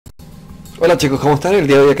Hola chicos, ¿cómo están? El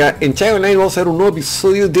día de hoy acá en Chai Online vamos a ver un nuevo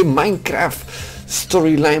episodio de Minecraft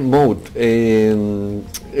Storyline Mode.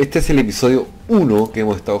 Este es el episodio 1 que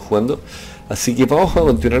hemos estado jugando, así que vamos a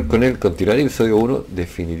continuar con él, continuar el episodio 1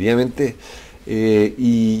 definitivamente.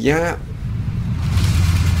 Y ya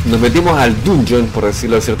nos metimos al dungeon, por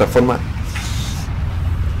decirlo de cierta forma,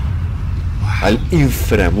 al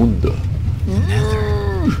inframundo.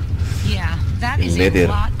 El Nether.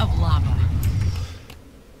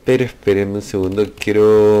 Pero espérenme un segundo,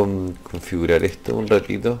 quiero configurar esto un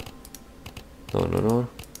ratito. No.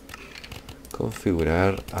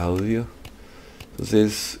 Configurar audio.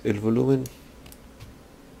 Entonces el volumen.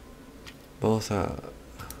 Vamos a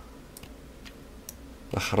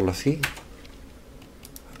bajarlo así.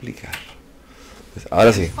 Aplicar. Pues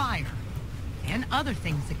ahora sí.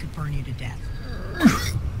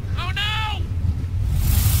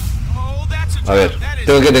 A ver,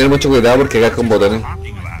 tengo que tener mucho cuidado porque acá con botones.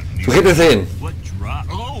 Sujétense bien.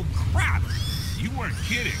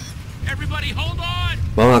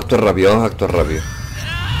 Vamos a actuar rápido,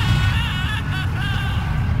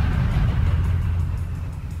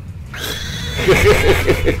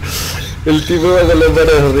 El tipo va con las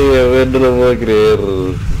manos arriba, no lo puedo creer.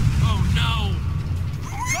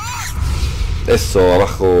 Eso,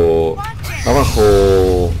 abajo.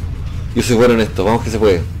 Yo soy bueno en esto, vamos que se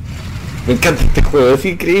puede. Me encanta este juego, es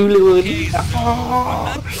increíble, güey.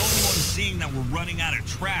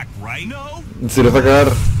 Se nos va a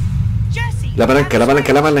acabar. La palanca.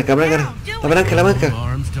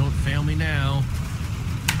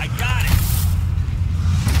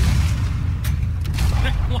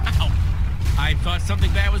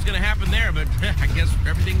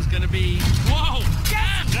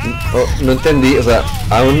 Oh, no entendí, o sea,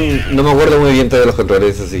 aún no me acuerdo muy bien de los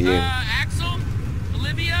controles, así que...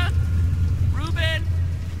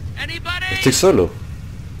 Estoy solo.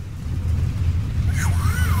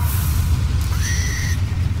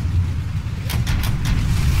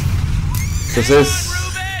 Entonces...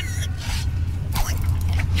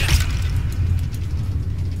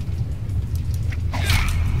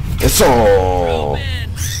 ¡Eso!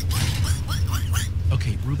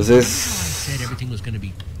 Entonces...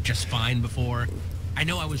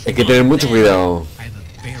 hay que tener mucho cuidado.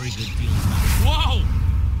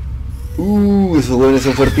 Esos hueones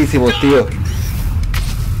son fuertísimos, tío.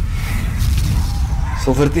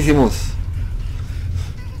 Son fuertísimos.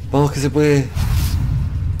 Vamos que se puede.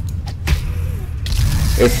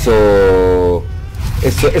 Eso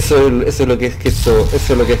es lo que es queso.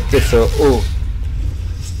 Eso es lo que es queso.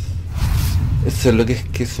 Eso es lo que es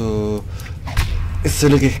queso. Eso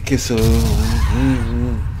es lo que es queso.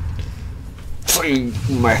 Soy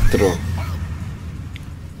un maestro.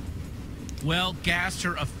 Well,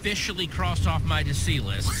 Gaster officially crossed off my to see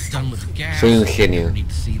list. Done with gas. Soy un genio. Need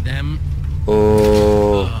to see them.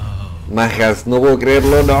 Más gas, no puedo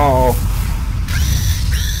creerlo, no.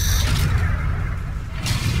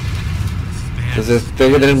 Entonces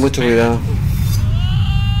tengo que tener mucho cuidado.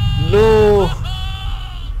 No.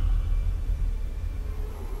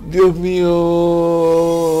 Dios mío.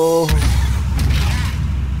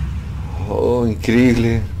 Oh,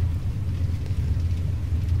 increíble.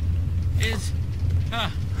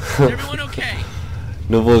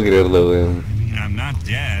 No puedo creerlo, weón. I'm not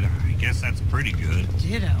dead. I guess that's pretty good.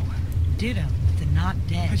 Ditto. The not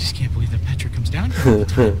dead. I just can't believe that Petra comes down here all the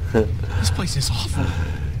time. This place is awful.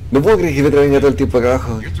 No puedo creer que Petra venga todo el tiempo acá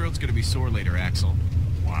abajo. Your throat's gonna be sore later, Axel.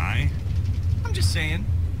 Why? I'm just saying.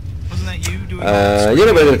 Wasn't that you doing? Yo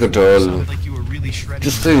no perdí el control. Sounded like you were really shredding.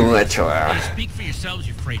 Yo estoy un macho. Speak for yourselves,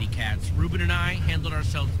 you fraidy cats. Ruben and I handled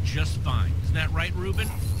ourselves just fine. Isn't that right, Ruben?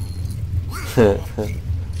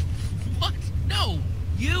 What? No!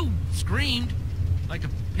 You screamed like a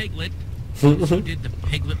piglet. You did the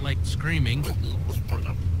piglet-like screaming.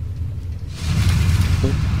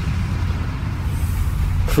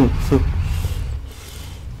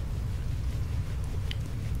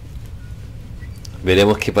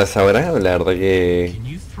 Veremos qué pasa ahora, la verdad que... Can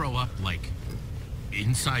you throw up like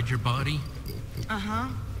inside your body?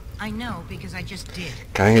 I know because I just did.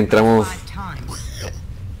 Cada vez entramos 5 times.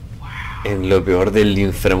 en lo peor del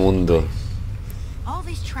inframundo. All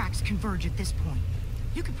these tracks converge at this point.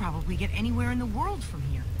 You could probably get anywhere in the world from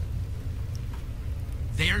here.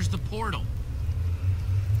 There's the portal.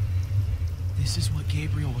 This is what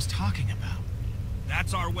Gabriel was talking about.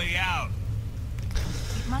 That's our way out.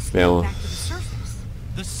 It must Veamos. lead back to the surface.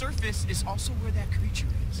 The surface is also where that creature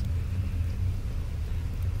is.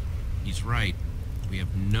 He's right. We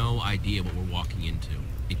have no idea what we're walking into.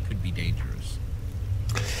 It could be dangerous.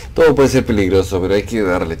 Todo puede ser peligroso, pero hay que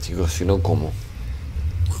darle, chicos, si no, ¿cómo?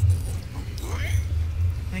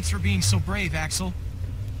 Thanks for being so brave, Axel.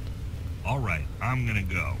 All right, I'm gonna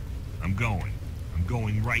go. I'm going. I'm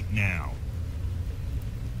going right now.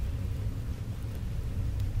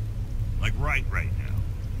 Like right now.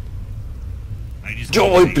 I just Yo need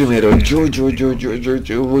to voy make primero, sure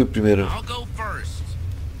yo voy primero. I'll go first.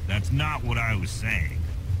 That's not what I was saying.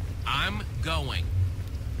 I'm going.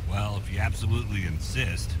 Well, if you absolutely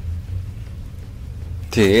insist.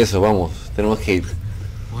 Sí, eso, vamos, tenemos que ir.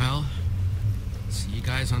 Well, see you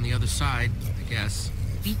guys on the other side, I guess.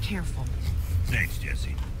 Be careful. Thanks,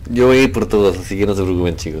 Jesse. Yo voy a ir por todos, así que no se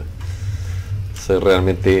preocupen, chicos. Soy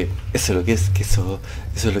realmente... Eso es lo que es queso,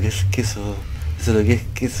 eso es lo que es queso, eso es lo que es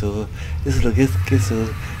queso, eso es lo que es queso,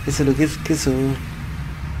 eso es lo que es queso.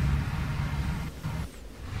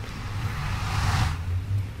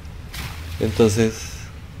 Entonces...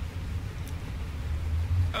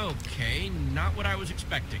 Okay, not what I was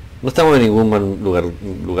expecting. No estamos en ningún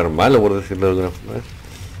lugar malo, por decirlo de alguna forma.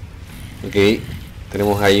 Ok,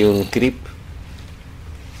 tenemos ahí un creep.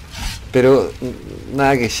 Pero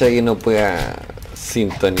nada que Shaggy no pueda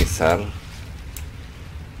sintonizar.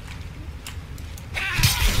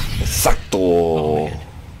 ¡Exacto! Oh, man.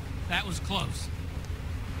 That was close.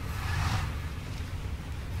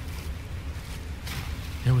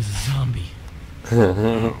 There was a zombie.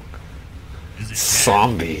 Is it dead?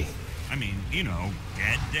 Zombie. I mean, you know,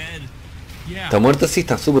 dead. Yeah. ¿Está muerto? Sí,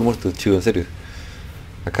 está súper muerto, chico, en serio.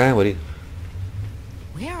 Acaba de morir.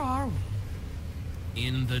 Where are we?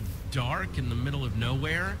 In the dark, in the middle of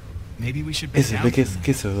nowhere. Maybe we should bed Eso es down. lo que es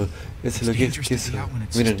queso. Eso es lo que es dangerous to be queso. out when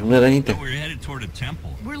it's Miren, just una arañita. We're headed toward a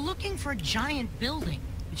temple. We're looking for a giant building.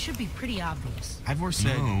 It should be pretty obvious. Ivor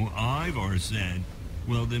said, No, Ivor said.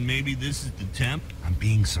 Well, then maybe this is the temp. I'm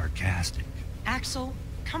being sarcastic. Axel,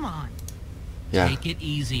 come on. Ya. Take it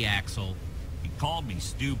easy, Axel. He called me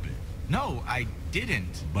stupid, no, I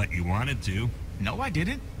didn't. but you wanted to. No, I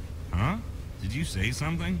didn't. Huh? Did you say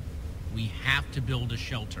something? We have to build a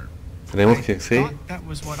shelter. Tenemos I que... Sí. thought that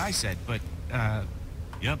was what I said, but,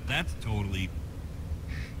 Yep, that's totally...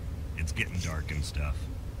 It's getting dark and stuff.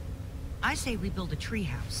 I say we build a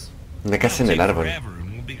treehouse. Una casa en It'll el take árbol. forever,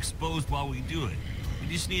 and we'll be exposed while we do it. We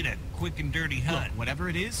just need a quick and dirty look, hut. whatever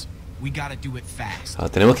it is, we gotta do it fast. Ah,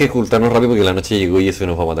 tenemos que ocultarnos rápido porque la noche llegó y eso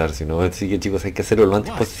nos va a matar, si no, así que chicos hay que hacerlo lo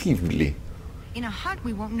antes posible. In a hut,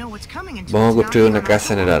 we won't know what's coming until Vamos a it's down construir here una on our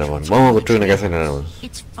casa en el porch. árbol. Vamos a construir una casa en el árbol.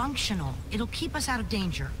 It's functional. It'll keep us out of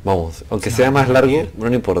danger. Vamos, aunque sea más largo,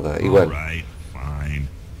 no importa, igual. Alright, fine.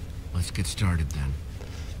 Let's get started then.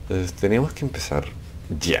 Entonces tenemos que empezar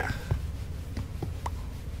ya.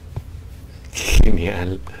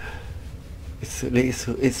 Genial. Eso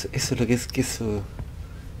es lo que es queso.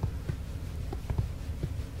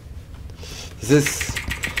 Entonces...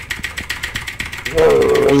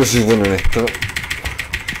 yo soy bueno en esto.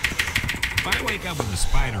 If I wake up with a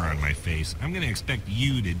spider on my face, I'm gonna expect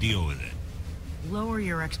you to deal with it. Lower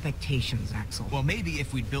your expectations, Axel. Well, maybe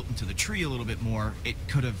if we'd built into the tree a little bit more, it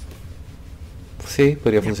could have... Sí,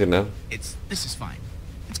 podría funcionar. This is fine.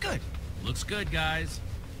 It's good. Looks good, guys.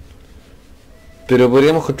 Pero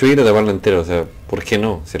podríamos construir y taparlo entero, o sea, ¿por qué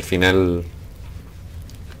no? Si al final...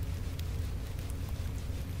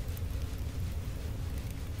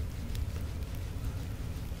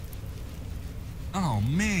 Oh,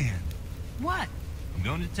 man. What? I'm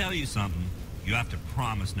going to tell you something. You have to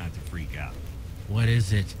promise not to freak out. What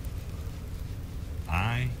is it?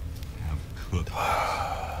 I have cookies.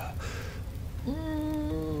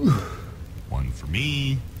 One for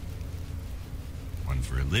me. One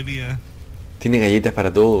for Olivia. Tiene galletas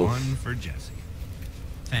para todos. One for Jesse.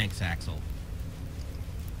 Thanks, Axel.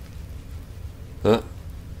 Ah,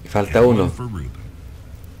 y falta And uno. one for Ruben.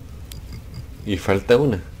 Y falta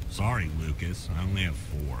una. Sorry, Lucas. I only have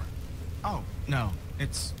 4. Oh, no.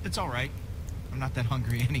 It's all right. I'm not that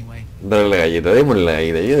hungry anyway. Dale la galleta, démosle la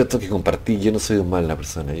galleta. Yo tengo que compartir, yo no soy un mala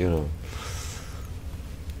persona, yo no...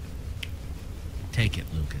 Take it,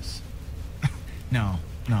 Lucas. No,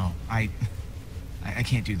 I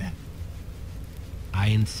can't do that. I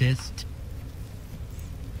insist.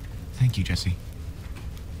 Thank you, Jesse.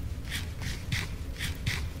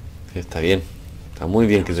 Está bien. Está muy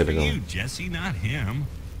bien que se For lo you, coma. Jesse, not him.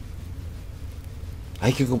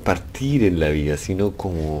 Hay que compartir en la vida, sino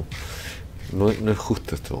como... No es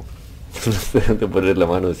justo esto. No se deben de poner la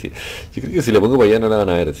mano así. Yo creo que si la pongo para allá no la van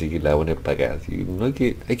a ver, así que la voy a poner para acá. Así que no hay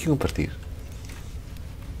que compartir.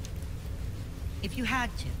 If you had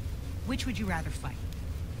to, which would you rather fight?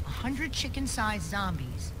 100 chicken-sized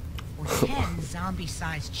zombies or 10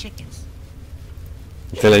 zombie-sized chickens?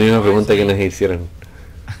 Esta es la misma pregunta que nos hicieron.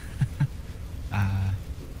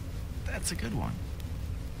 That's a good one.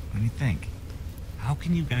 Let me think. How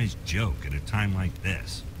can you guys joke at a time like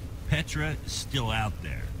this? Petra is still out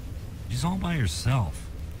there. She's all by herself.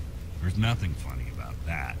 There's nothing funny about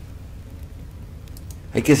that.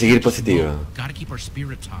 Hay que seguir positivo. Gotta keep our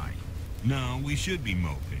spirits high. No, we should be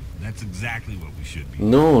moping. That's exactly what we should be.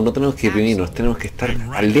 No, no tenemos que deprimirnos, tenemos que estar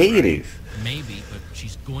alegres. Maybe, but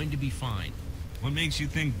she's going to be fine. What makes you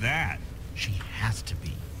think that? She has to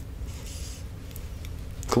be.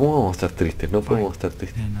 ¿Cómo vamos a estar tristes? No podemos estar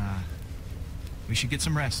tristes. Then, we should get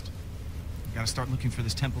some rest. We gotta start looking for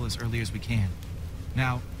this temple as early as we can.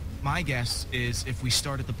 Now, my guess is if we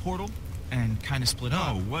start at the portal and kind of split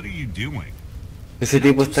up. Oh, what are you doing? Ese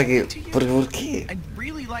tipo está que... ¿Por qué? I'd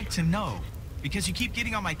really like to know, because you keep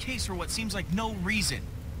getting on my case for what seems like no reason.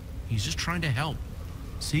 He's just trying to help.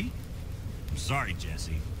 See? I'm sorry,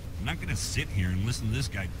 Jesse. I'm not gonna sit here and listen to this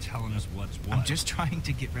guy telling us what's what. I'm just trying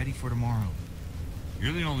to get ready for tomorrow.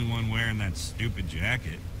 You're the only one wearing that stupid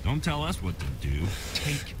jacket. Don't tell us what to do.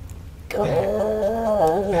 Take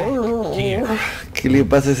Here. ¿Qué le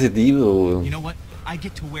pasa a ese tipo? You know what? I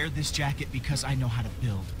get to wear this jacket because I know how to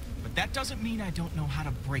build. But that doesn't mean I don't know how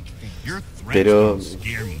to break things. Your threats Pero- don't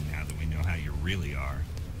scare me now that we know how you really are.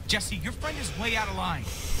 Jesse, your friend is way out of line.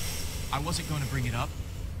 I wasn't going to bring it up,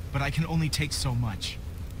 but I can only take so much.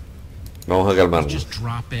 Vamos a calmarnos. Just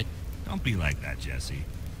drop it. Don't be like that, Jesse.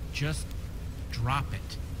 Just drop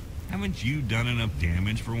it. Haven't you done enough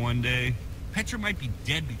damage for one day? Petra might be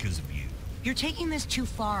dead because of you. You're taking this too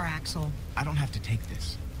far, Axel. I don't have to take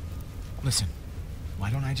this. Listen, why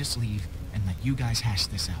don't I just leave and let you guys hash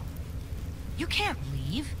this out? You can't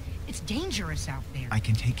leave. It's dangerous out there. I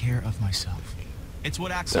can take care of myself. It's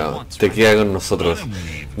what Axel No, wants, te right? queda con nosotros.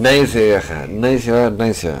 Nadie se viaja, nadie se va,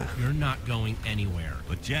 nadie se va. You're not going anywhere.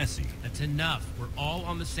 But Jesse, That's enough. We're all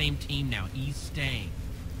on the same team now. He's staying.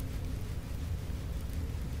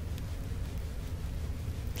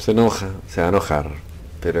 Se enoja, se va a enojar,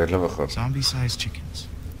 pero es lo mejor. Zombie-sized chickens.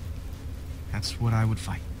 That's what I would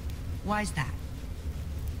fight. Why's that?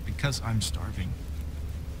 Because I'm starving.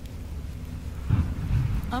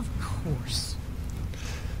 Of course.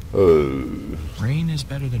 Oh. Rain is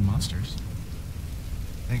better than monsters.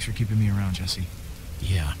 Thanks for keeping me around, Jesse.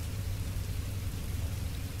 Yeah.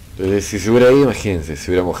 Entonces, si se hubiera ido, imagínense,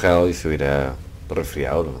 se hubiera mojado y se hubiera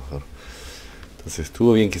resfriado a lo mejor. Entonces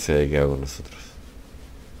estuvo bien que se haya quedado con nosotros.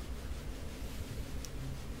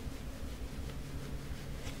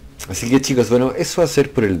 Así que chicos, bueno, eso va a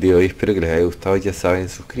ser por el día de hoy. Espero que les haya gustado. Ya saben,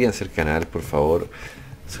 suscríbanse al canal, por favor.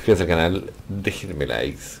 Suscríbanse al canal, déjenme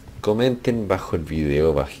likes. Comenten bajo el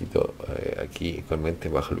video, bajito, aquí,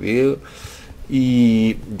 comenten bajo el video.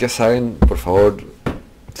 Y ya saben, por favor,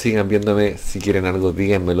 sigan viéndome. Si quieren algo,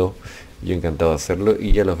 díganmelo. Yo encantado de hacerlo.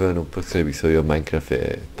 Y ya los veo en un próximo episodio de Minecraft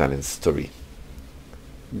Talent Story.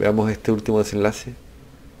 Veamos este último desenlace.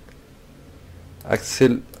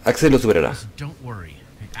 Axel lo superará. Just don't worry.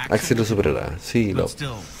 Axel lo superará. Sí, But lo.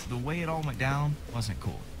 still, the way it all went down wasn't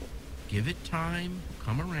cool. Give it time.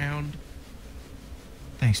 Come around.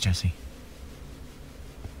 Thanks, Jesse.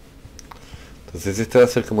 Entonces este va a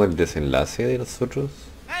ser como el desenlace de nosotros.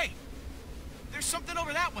 Hey! There's something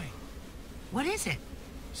over that way. What is it?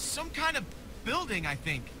 Some kind of building, I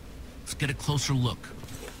think. Let's get a closer look.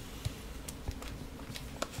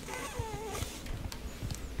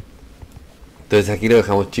 Entonces aquí lo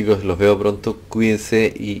dejamos chicos, los veo pronto,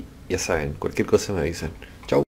 cuídense y ya saben, cualquier cosa me avisan. Chao.